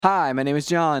Hi, my name is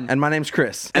John. And my name's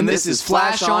Chris. And this is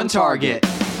Flash on Target.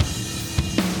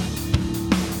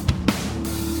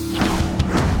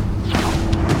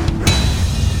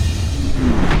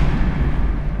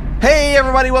 Hey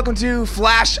everybody, welcome to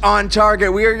Flash on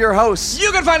Target. We are your hosts.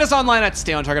 You can find us online at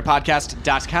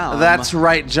stayontargetpodcast.com. That's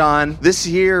right, John. This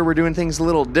year we're doing things a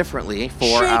little differently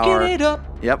for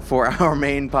for our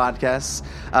main podcasts.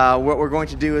 What we're going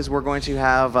to do is we're going to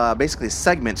have basically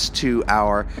segments to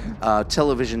our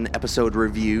television episode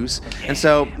reviews. And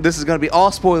so this is going to be all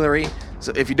spoilery.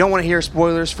 So if you don't want to hear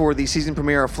spoilers for the season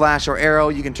premiere of Flash or Arrow,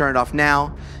 you can turn it off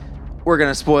now. We're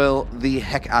gonna spoil the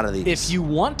heck out of these. If you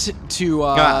want to,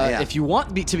 if you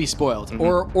want to be spoiled,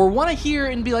 or want to hear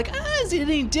and be like, is it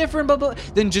any different? Blah blah.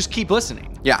 Then just keep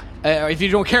listening. Yeah. If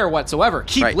you don't care whatsoever,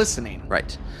 keep listening.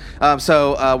 Right.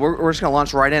 So we're just gonna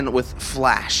launch right in with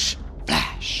Flash.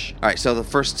 All right. So the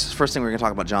first thing we're gonna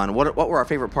talk about, John. What were our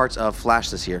favorite parts of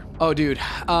Flash this year? Oh, dude.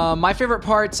 My favorite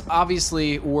parts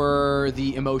obviously were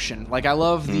the emotion. Like I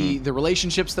love the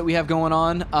relationships that we have going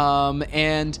on.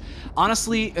 And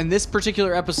honestly, in this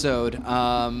particular episode,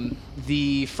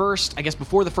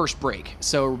 before the first break,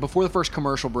 so before the first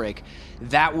commercial break,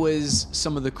 that was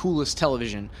some of the coolest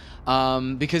television.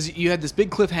 Because you had this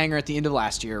big cliffhanger at the end of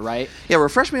last year, right? Yeah,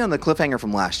 refresh me on the cliffhanger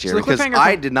from last year, because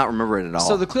I did not remember it at all.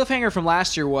 So the cliffhanger from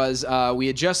last year was we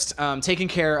had just taken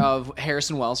care of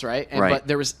Harrison Wells, right? But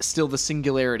there was still the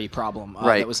singularity problem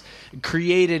that was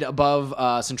created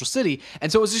above Central City,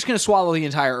 and so it was just going to swallow the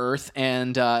entire Earth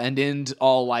and end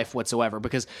all life whatsoever,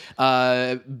 because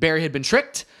Barry had been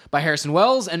tricked by Harrison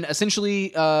Wells and essentially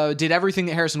did everything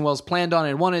that Harrison Wells planned on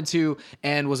and wanted to,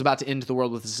 and was about to end the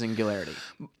world with the singularity.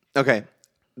 Okay,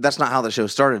 that's not how the show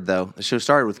started, though. The show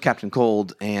started with Captain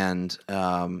Cold and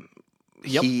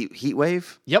Heat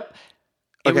Wave. Yep.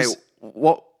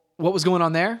 What was going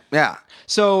on there? Yeah.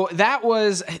 So that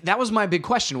was my big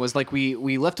question, was like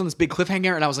we left on this big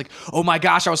cliffhanger, and I was like, oh my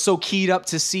gosh, I was so keyed up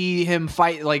to see him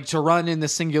fight, like to run in the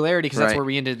singularity, because that's where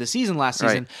we ended the season last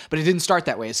season. But it didn't start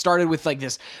that way. It started with like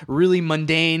this really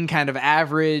mundane kind of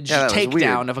average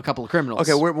takedown of a couple of criminals.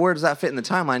 Okay, where does that fit in the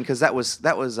timeline? Because that was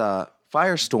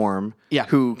Firestorm,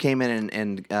 who came in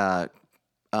and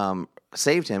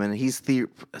saved him, and he's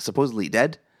supposedly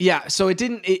dead. Yeah, so it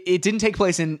didn't take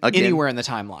place anywhere in the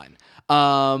timeline.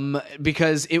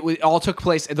 Because it all took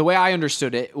place, the way I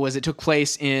understood it was it took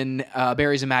place in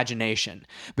Barry's imagination,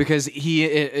 because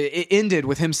it ended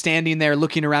with him standing there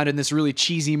looking around in this really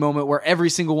cheesy moment where every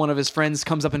single one of his friends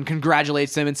comes up and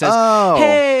congratulates him and says,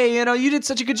 hey, you did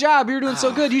such a good job, you're doing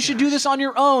so good, you should do this on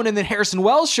your own. And then Harrison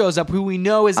Wells shows up, who we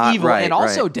know is evil and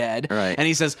also dead, and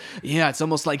he says, yeah, it's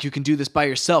almost like you can do this by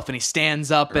yourself, and he stands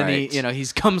up and he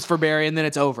comes for Barry, and then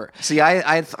it's over. See,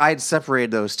 I'd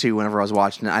separated those two whenever I was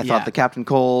watching it. I thought the Captain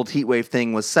Cold Heatwave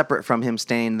thing was separate from him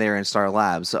staying there in Star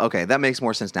Labs. So, okay, that makes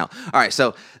more sense now. All right,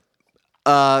 so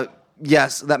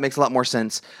yes, that makes a lot more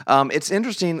sense. It's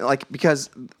interesting, like,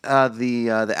 because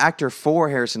the actor for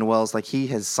Harrison Wells, like, he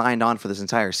has signed on for this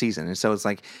entire season, and so it's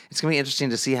like it's gonna be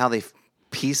interesting to see how they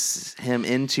piece him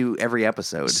into every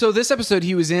episode. So this episode,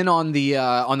 he was in on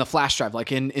the flash drive,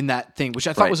 like in that thing, which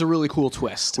I thought was a really cool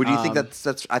twist. Would you think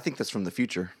that's? I think that's from the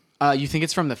future. You think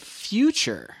it's from the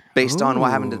future? Based on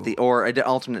what happened at or an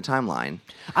alternate timeline.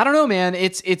 I don't know, man.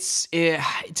 It's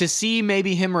to see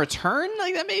maybe him return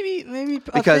like that. Maybe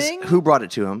because a thing? Who brought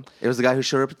it to him? It was the guy who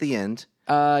showed up at the end.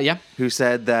 Yeah. Who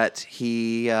said that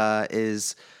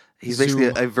he's basically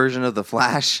a version of the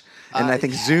Flash, and I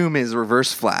think Zoom is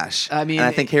Reverse Flash. I mean, and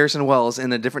I think Harrison Wells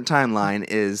in a different timeline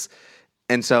is.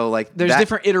 And so, like, there's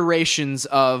different iterations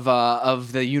of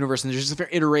the universe, and there's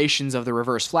different iterations of the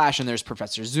Reverse Flash, and there's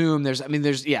Professor Zoom.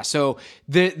 So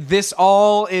this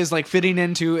all is like fitting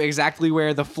into exactly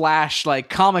where the Flash like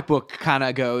comic book kind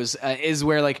of goes, is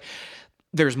where like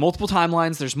there's multiple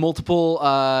timelines, there's multiple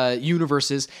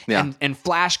universes, and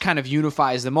Flash kind of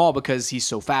unifies them all because he's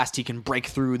so fast he can break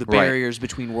through the barriers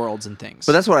between worlds and things.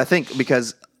 But that's what I think,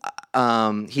 because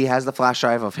he has the flash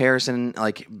drive of Harrison,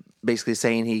 like basically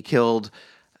saying he killed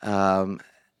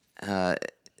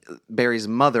Barry's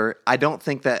mother. I don't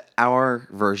think that our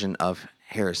version of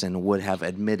Harrison would have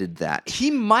admitted that.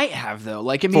 He might have, though.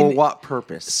 Like, I mean, for what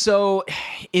purpose? So,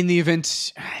 in the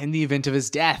event of his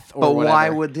death, or but whatever, why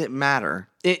would it matter?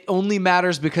 It only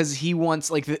matters because he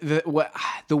wants, like, the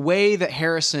way that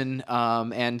Harrison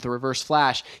and the Reverse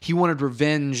Flash, he wanted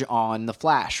revenge on the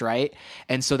Flash, right?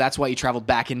 And so that's why he traveled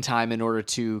back in time in order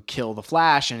to kill the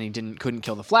Flash, and he couldn't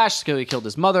kill the Flash, so he killed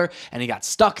his mother, and he got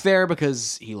stuck there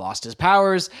because he lost his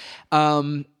powers.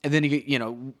 And then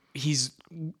he's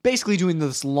basically doing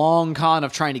this long con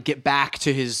of trying to get back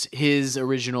to his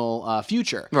original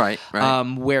future. Right.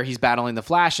 Where he's battling the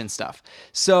Flash and stuff.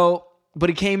 So,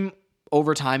 but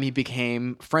over time, he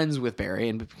became friends with Barry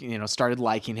and, started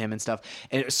liking him and stuff.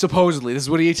 And supposedly, this is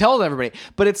what he tells everybody.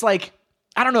 But it's like,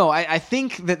 I don't know. I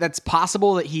think that's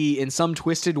possible that he, in some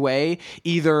twisted way,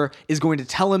 either is going to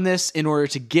tell him this in order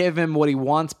to give him what he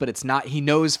wants, but it's not. He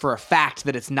knows for a fact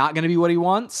that it's not going to be what he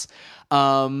wants.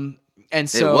 And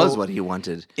so it was what he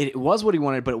wanted. It was what he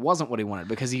wanted, but it wasn't what he wanted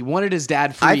because he wanted his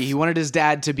dad free. He wanted his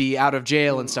dad to be out of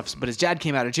jail and stuff, but his dad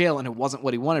came out of jail and it wasn't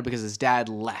what he wanted because his dad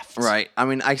left. Right. I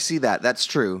mean, I see that. That's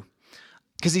true.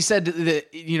 Because he said that,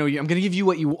 I'm going to give you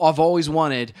what I've always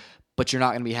wanted, but you're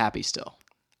not going to be happy still.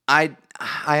 I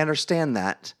understand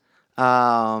that.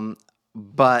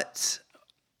 But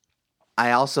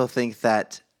I also think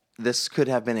that this could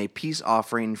have been a peace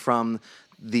offering from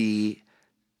the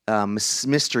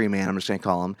Mystery Man, I'm just going to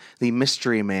call him the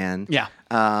Mystery Man. Yeah.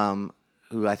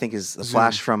 Who I think is the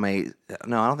Flash from a.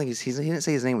 No, I don't think he didn't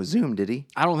say his name was Zoom, did he?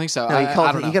 I don't think so.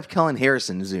 No, he kept calling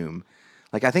Harrison Zoom.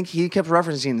 Like, I think he kept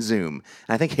referencing Zoom.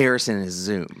 And I think Harrison is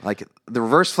Zoom. Like, the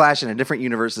Reverse Flash in a different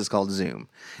universe is called Zoom.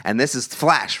 And this is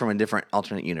Flash from a different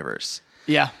alternate universe.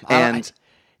 Yeah. And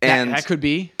that could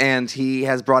be. And he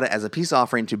has brought it as a peace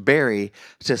offering to Barry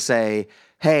to say,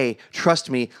 hey, trust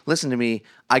me, listen to me,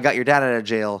 I got your dad out of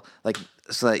jail, like,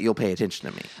 so that you'll pay attention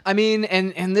to me. I mean,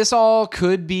 and this all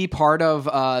could be part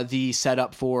of the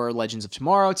setup for Legends of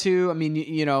Tomorrow too. I mean,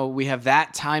 we have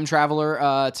that time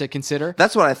traveler to consider.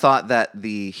 That's what I thought that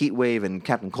the Heat Wave and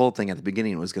Captain Cold thing at the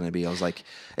beginning was going to be. I was like,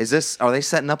 are they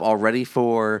setting up already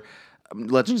for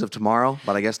Legends of Tomorrow?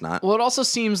 But I guess not. Well, it also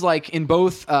seems like in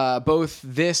both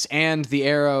this and the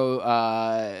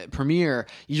Arrow premiere,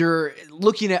 you're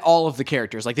looking at all of the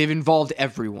characters. Like, they've involved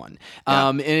everyone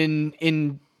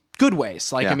in good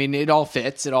ways. Like, I mean, it all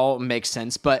fits. It all makes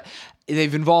sense. But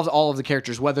they've involved all of the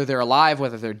characters, whether they're alive,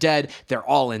 whether they're dead, they're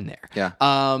all in there. Yeah.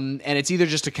 And it's either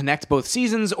just to connect both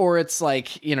seasons or it's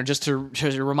like, just to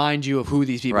remind you of who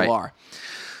these people are.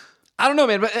 I don't know,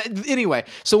 man. But anyway,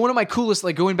 so one of my coolest,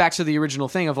 like, going back to the original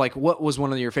thing of like, what was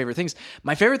one of your favorite things?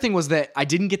 My favorite thing was that I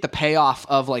didn't get the payoff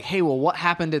of like, hey, well, what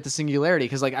happened at the Singularity?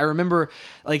 Because like, I remember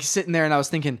like sitting there and I was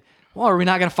thinking, well, are we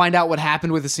not going to find out what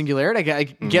happened with the Singularity? I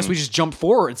guess we just jumped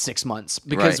forward 6 months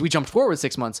because we jumped forward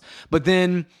 6 months. But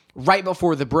then right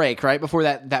before the break, right before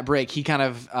that break, he kind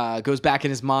of goes back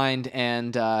in his mind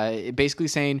and basically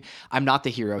saying, I'm not the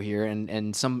hero here.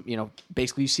 And some,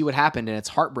 basically you see what happened and it's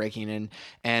heartbreaking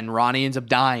and Ronnie ends up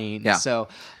dying. Yeah. So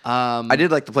I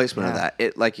did like the placement of that.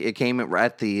 It came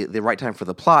at the right time for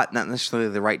the plot, not necessarily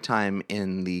the right time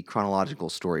in the chronological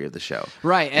story of the show.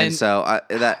 Right. And so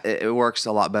it works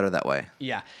a lot better that way.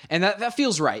 Yeah. And that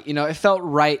feels right. It felt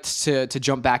right to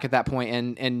jump back at that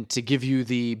point and to give you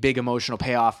the big emotional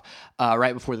payoff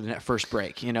right before the first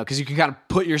break, because you can kind of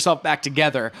put yourself back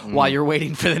together while you're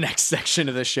waiting for the next section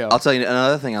of the show. I'll tell you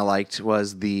another thing I liked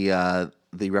was the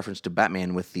reference to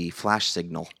Batman with the flash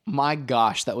signal. My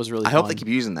gosh, that was really fun. I hope they keep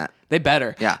using that. They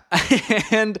better. Yeah.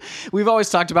 And we've always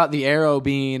talked about the Arrow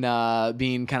being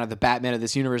kind of the Batman of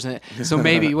this universe. So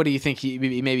maybe, what do you think?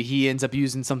 Maybe he ends up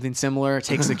using something similar,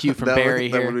 takes the cue from Barry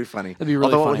here. That would be funny. That'd be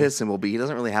really funny. Although what would his symbol be? He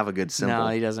doesn't really have a good symbol. No,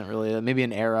 he doesn't really. Maybe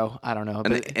an arrow. I don't know.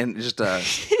 And just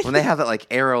when they have that like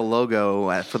Arrow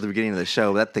logo for the beginning of the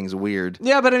show, that thing's weird.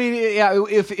 Yeah, but I mean,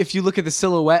 if you look at the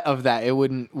silhouette of that, it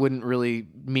wouldn't really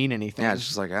mean anything. Yeah, it's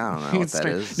just like, I don't know what that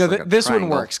is. No, like this one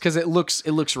works because it looks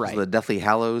right. Is the Deathly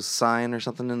Hallows sign or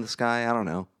something in the sky? I don't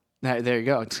know. There you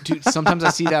go. Dude, sometimes I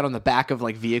see that on the back of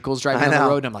like vehicles driving down the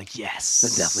road, and I'm like, yes, the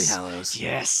Deathly Hallows.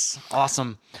 Yes,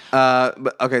 awesome.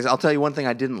 But okay, so I'll tell you one thing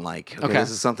I didn't like. Okay,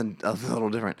 this is something a little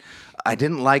different. I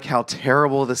didn't like how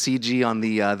terrible the CG on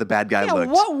the bad guy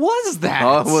looked. What was that?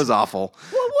 Oh, it was awful.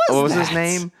 What was that? his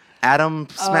name? Atom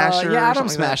Smasher? Yeah, Atom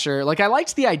Smasher. Like, I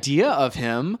liked the idea of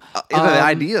him. The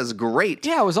idea is great.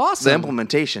 Yeah, it was awesome. The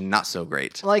implementation, not so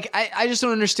great. Like, I just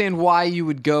don't understand why you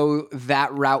would go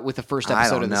that route with the first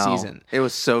episode of the season. It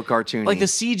was so cartoony. Like, the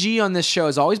CG on this show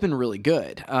has always been really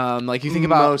good. Like, you think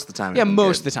about... Most of the time. Yeah,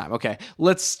 most of the time. Okay.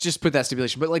 Let's just put that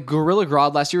stipulation. But, like, Gorilla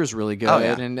Grodd last year was really good. Oh,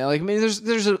 yeah. And, like, I mean,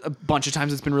 there's a bunch of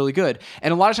times it's been really good.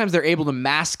 And a lot of times they're able to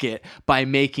mask it by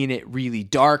making it really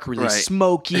dark, really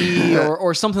smoky,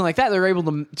 or something like that. They're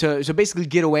able to basically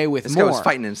get away with this more. This guy was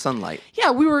fighting in sunlight.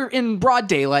 Yeah, we were in broad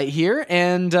daylight here,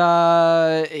 and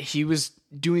he was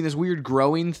doing this weird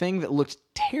growing thing that looked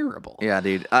terrible. Yeah,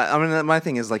 dude. I mean, my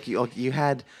thing is, like, you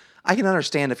had... I can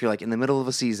understand if you're, like, in the middle of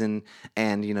a season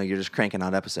and, you're just cranking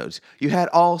out episodes. You had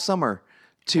all summer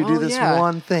to do this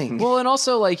one thing. Well, and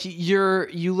also like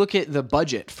you look at the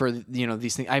budget for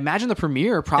these things. I imagine the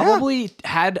premiere probably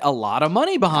had a lot of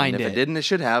money behind it. If it didn't, it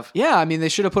should have. Yeah, I mean they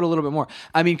should have put a little bit more.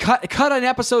 I mean, cut an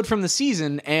episode from the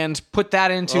season and put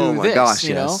that into this. Gosh,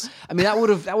 you know, I mean that would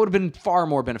have been far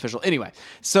more beneficial. Anyway,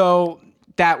 so.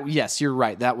 Yes, you're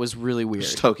right. That was really weird.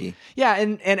 Just hokey. Yeah,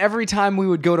 and every time we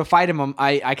would go to fight him,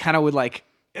 I kind of would like.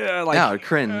 No,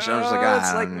 cringe. I was like,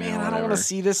 it's like, man, I don't want to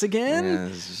see this again. Yeah,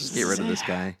 just get rid of this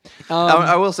guy.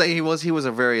 I will say he was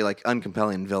a very like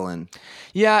uncompelling villain.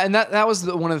 Yeah, and that was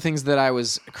one of the things that I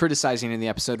was criticizing in the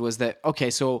episode was that, okay,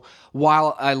 so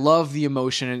while I love the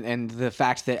emotion and the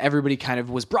fact that everybody kind of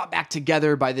was brought back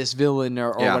together by this villain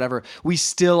or whatever, we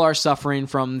still are suffering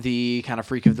from the kind of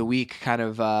freak of the week kind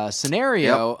of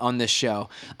scenario on this show,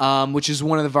 which is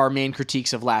one of our main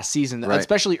critiques of last season,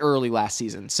 especially early last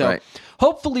season. So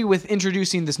hopefully with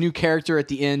introducing this new character at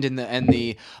the end and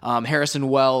the Harrison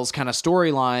Wells kind of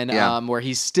storyline where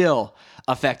he's still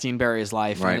affecting Barry's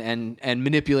life and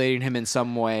manipulating him in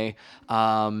some way.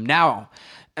 Now,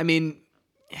 I mean,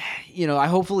 I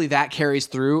hopefully that carries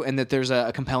through and that there's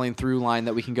a compelling through line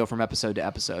that we can go from episode to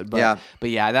episode. But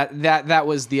that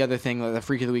was the other thing. The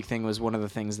Freak of the Week thing was one of the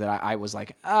things that I was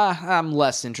like, I'm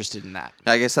less interested in that.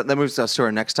 I guess that moves us to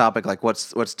our next topic. Like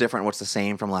what's different, what's the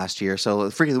same from last year. So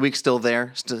the Freak of the Week's still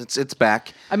there. It's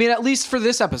back. I mean, at least for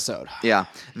this episode. Yeah.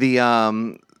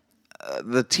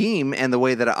 The team and the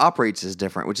way that it operates is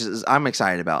different, which is I'm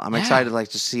excited about. I'm excited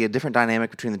to see a different dynamic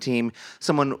between the team.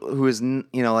 Someone who is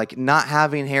like not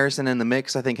having Harrison in the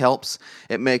mix, I think helps.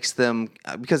 It makes them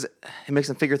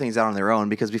figure things out on their own.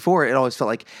 Because before it always felt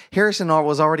like Harrison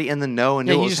was already in the know and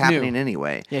knew what was happening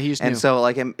anyway. Yeah, he just and knew. So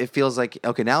like it feels like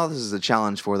okay, now this is a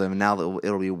challenge for them, and now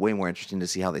it'll be way more interesting to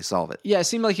see how they solve it. Yeah, it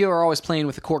seemed like you were always playing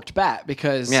with a corked bat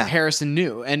because Harrison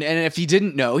knew, and if he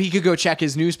didn't know, he could go check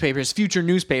his future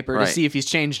newspaper to see if he's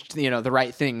changed, the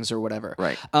right things or whatever.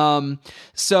 Right.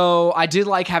 So I did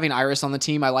like having Iris on the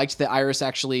team. I liked that Iris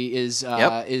actually is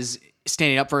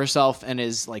standing up for herself and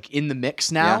is like in the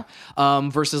mix now,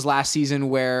 versus last season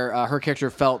where her character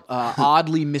felt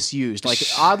oddly misused. Like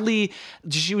oddly,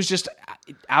 she was just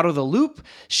out of the loop.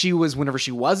 She was, whenever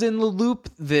she was in the loop,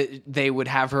 that they would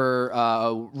have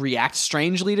her react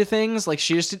strangely to things. Like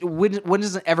she just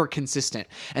wasn't ever consistent.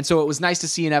 And so it was nice to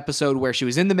see an episode where she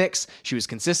was in the mix, she was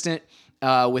consistent.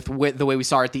 With the way we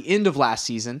saw her at the end of last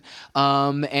season,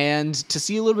 and to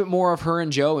see a little bit more of her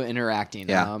and Joe interacting.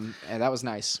 And that was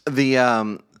nice.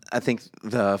 I think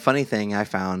the funny thing I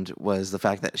found was the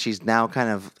fact that she's now kind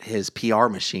of his PR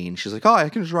machine. She's like, I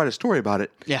can just write a story about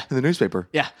it in the newspaper.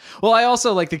 Yeah. Well, I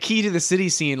also like the key to the city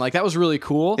scene. Like that was really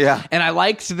cool. Yeah. And I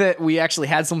liked that we actually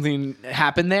had something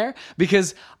happen there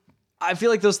because I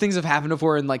feel like those things have happened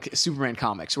before in like Superman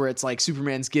comics where it's like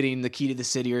Superman's getting the key to the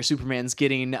city or Superman's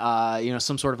getting,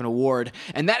 some sort of an award.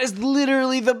 And that is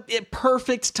literally the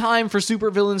perfect time for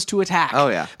supervillains to attack. Oh,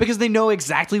 yeah. Because they know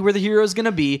exactly where the hero is going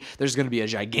to be. There's going to be a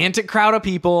gigantic crowd of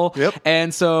people. Yep.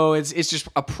 And so it's just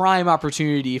a prime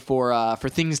opportunity for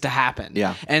things to happen.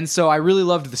 Yeah. And so I really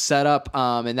loved the setup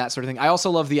and that sort of thing. I also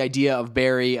love the idea of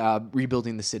Barry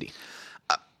rebuilding the city.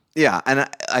 Yeah, and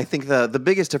I think the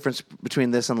biggest difference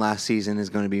between this and last season is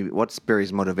going to be what's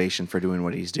Barry's motivation for doing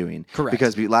what he's doing. Correct.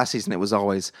 Because last season it was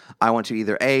always, I want to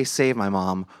either A, save my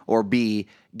mom, or B,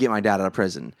 get my dad out of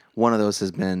prison. One of those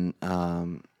has been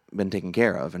taken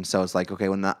care of. And so it's like, okay,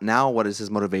 well, now what is his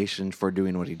motivation for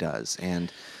doing what he does? And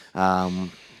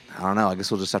I don't know. I guess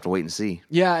we'll just have to wait and see.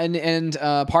 Yeah, and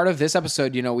part of this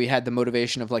episode, we had the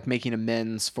motivation of like making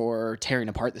amends for tearing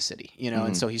apart the city,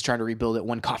 and so he's trying to rebuild it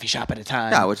one coffee shop at a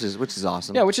time. Yeah, which is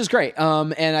awesome. Yeah, which is great.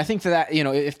 And I think that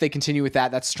if they continue with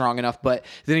that, that's strong enough. But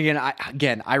then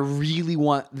again, I really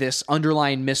want this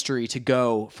underlying mystery to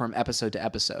go from episode to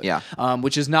episode. Yeah.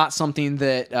 Which is not something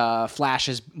that Flash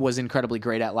was incredibly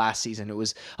great at last season. It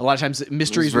was a lot of times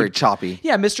mysteries very choppy.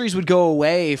 Yeah, mysteries would go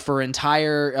away for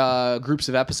entire groups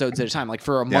of episodes at a time, like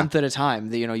for a month at a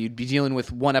time. You'd be dealing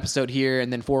with one episode here,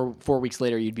 and then four weeks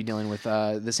later, you'd be dealing with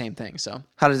the same thing. So,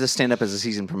 how does this stand up as a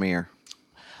season premiere?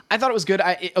 I thought it was good.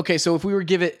 So if we were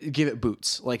give it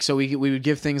boots, like so we would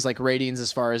give things like ratings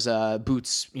as far as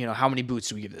boots. How many boots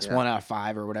do we give this? 1 out of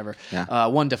 5 or whatever. Yeah.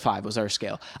 1 to 5 was our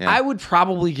scale. Yeah. I would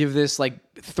probably give this like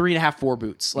 3.5, 4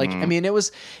 boots. Like I mean, it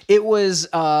was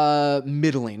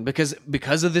middling because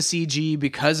of the CG,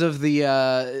 because of the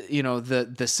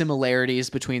the similarities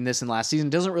between this and last season.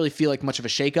 It doesn't really feel like much of a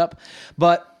shakeup,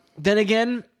 but then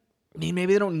again, I mean,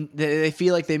 maybe they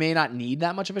feel like they may not need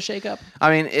that much of a shakeup. I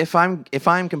mean, if I'm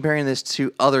comparing this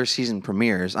to other season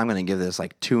premieres, I'm going to give this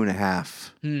like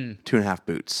 2.5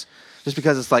 boots, just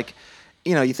because it's like,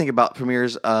 you think about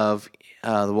premieres of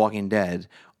The Walking Dead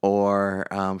or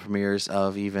premieres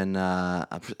of even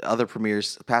other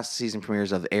premieres, past season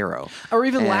premieres of Arrow, or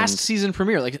even last season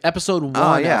premiere, like episode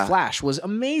 1 of Flash was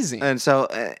amazing. And so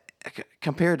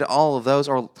compared to all of those,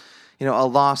 or a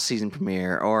Lost season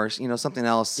premiere, or something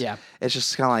else, it's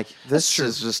just kind of like this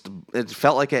is just. It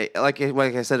felt like like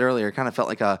I said earlier, it kind of felt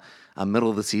like a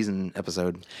middle of the season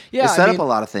episode. Yeah, they set up a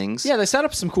lot of things. Yeah, they set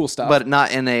up some cool stuff, but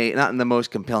not in the most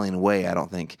compelling way. I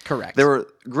don't think. Correct. There were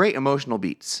great emotional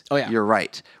beats. Oh yeah, you're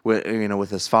right. With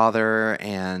his father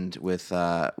and with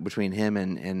between him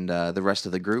and the rest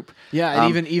of the group. Yeah,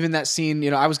 and even that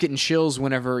scene. I was getting chills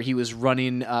whenever he was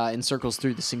running in circles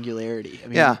through the singularity. I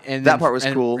mean, and that part was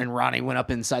cool. And Ronnie went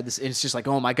up inside this. It's just like,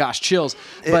 oh my gosh, chills.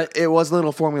 But it was a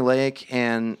little formulaic,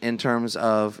 and in terms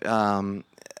of.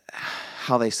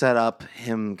 How they set up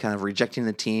him kind of rejecting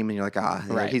the team, and you're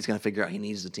like, he's going to figure out he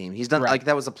needs the team. He's done like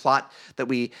that was a plot that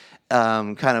we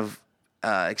kind of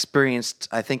experienced,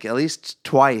 I think, at least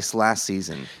twice last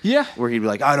season. Yeah, where he'd be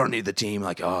like, I don't need the team.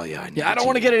 Like, oh yeah, I don't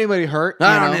want to get anybody hurt.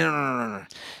 No.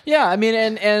 Yeah, I mean,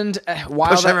 and while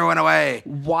push everyone away.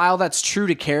 While that's true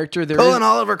to character, there pulling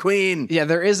Oliver Queen. Yeah,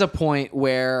 there is a point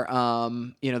where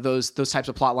those types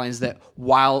of plot lines that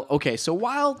while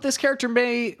this character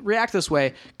may react this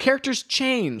way, characters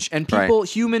change, and people,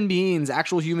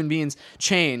 actual human beings,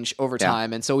 change over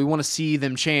time, and so we want to see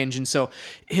them change, and so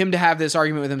him to have this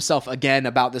argument with himself again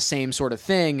about the same sort of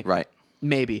thing, right?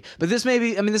 Maybe. But this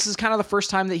is kind of the first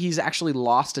time that he's actually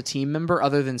lost a team member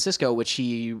other than Cisco, which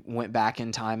he went back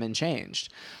in time and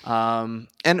changed. But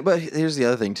here's the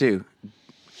other thing too.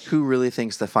 Who really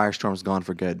thinks that Firestorm's gone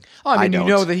for good? Oh, I mean, you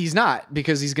know that he's not,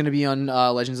 because he's going to be on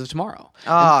Legends of Tomorrow.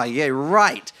 Yeah,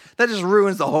 right. That just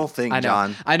ruins the whole thing,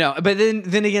 John. I know. But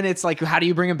then again, it's like, how do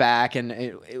you bring him back?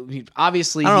 And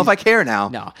obviously, I don't know if I care now.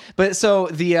 No. But so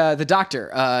the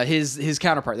doctor, his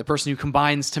counterpart, the person who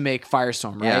combines to make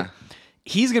Firestorm, right? Yeah.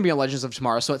 He's going to be on Legends of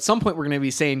Tomorrow, so at some point we're going to be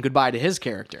saying goodbye to his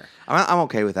character. I'm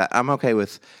okay with that. I'm okay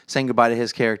with saying goodbye to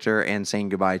his character and saying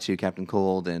goodbye to Captain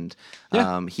Cold and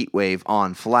Heatwave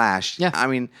on Flash. Yeah. I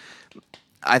mean,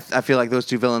 I feel like those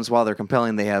two villains, while they're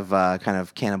compelling, they have kind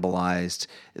of cannibalized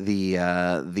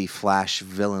the Flash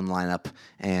villain lineup,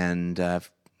 and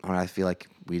I feel like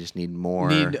we just need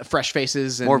fresh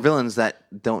faces and more villains that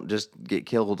don't just get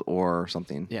killed or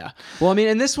something. Yeah. Well, I mean,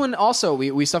 in this one also,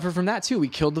 we suffered from that too. We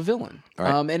killed the villain.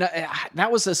 Right. And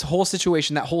that was this whole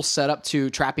situation, that whole setup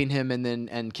to trapping him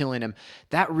and killing him.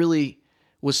 That really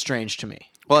was strange to me.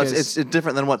 Well, it's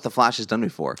different than what the Flash has done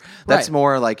before. That's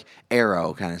more like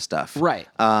Arrow kind of stuff. Right.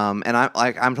 And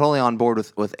I'm totally on board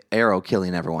with Arrow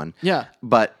killing everyone. Yeah.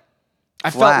 But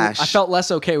I felt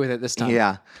less okay with it this time.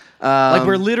 Yeah. Like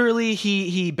where literally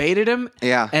he baited him,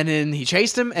 and then he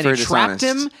chased him, and he trapped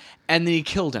him, and then he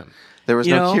killed him. There was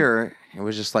no cure. It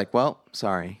was just like, well,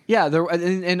 sorry. Yeah,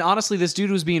 and honestly, this dude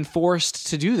was being forced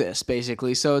to do this,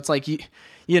 basically. So it's like, you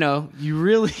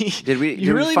really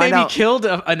maybe killed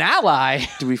an ally.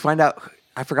 Did we find out?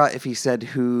 I forgot if he said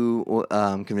who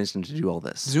convinced him to do all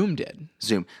this. Zoom did.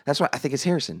 Zoom. That's why I think it's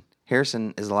Harrison.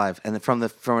 Harrison is alive, and from a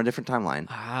different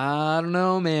timeline. I don't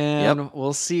know, man. Yep.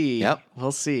 We'll see. Yep.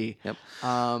 We'll see. Yep.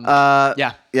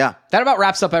 Yeah. That about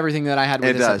wraps up everything that I had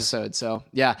with this episode. So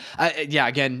yeah,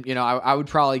 Again, I would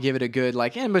probably give it a good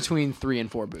in between 3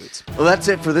 and 4 boots. Well, that's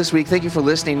it for this week. Thank you for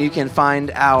listening. You can find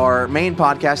our main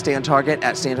podcast, Stay on Target,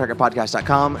 at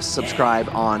stayontargetpodcast.com. Subscribe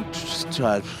on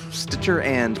Stitcher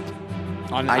and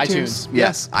on iTunes.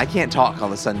 Yes. I can't talk all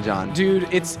of a sudden, John. Dude,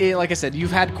 like I said,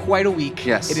 you've had quite a week.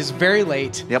 Yes. It is very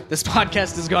late. Yep. This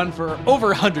podcast has gone for over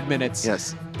 100 minutes.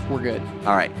 Yes. We're good.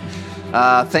 All right.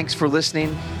 Thanks for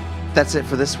listening. That's it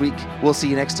for this week. We'll see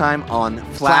you next time on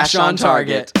Flash on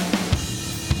Target.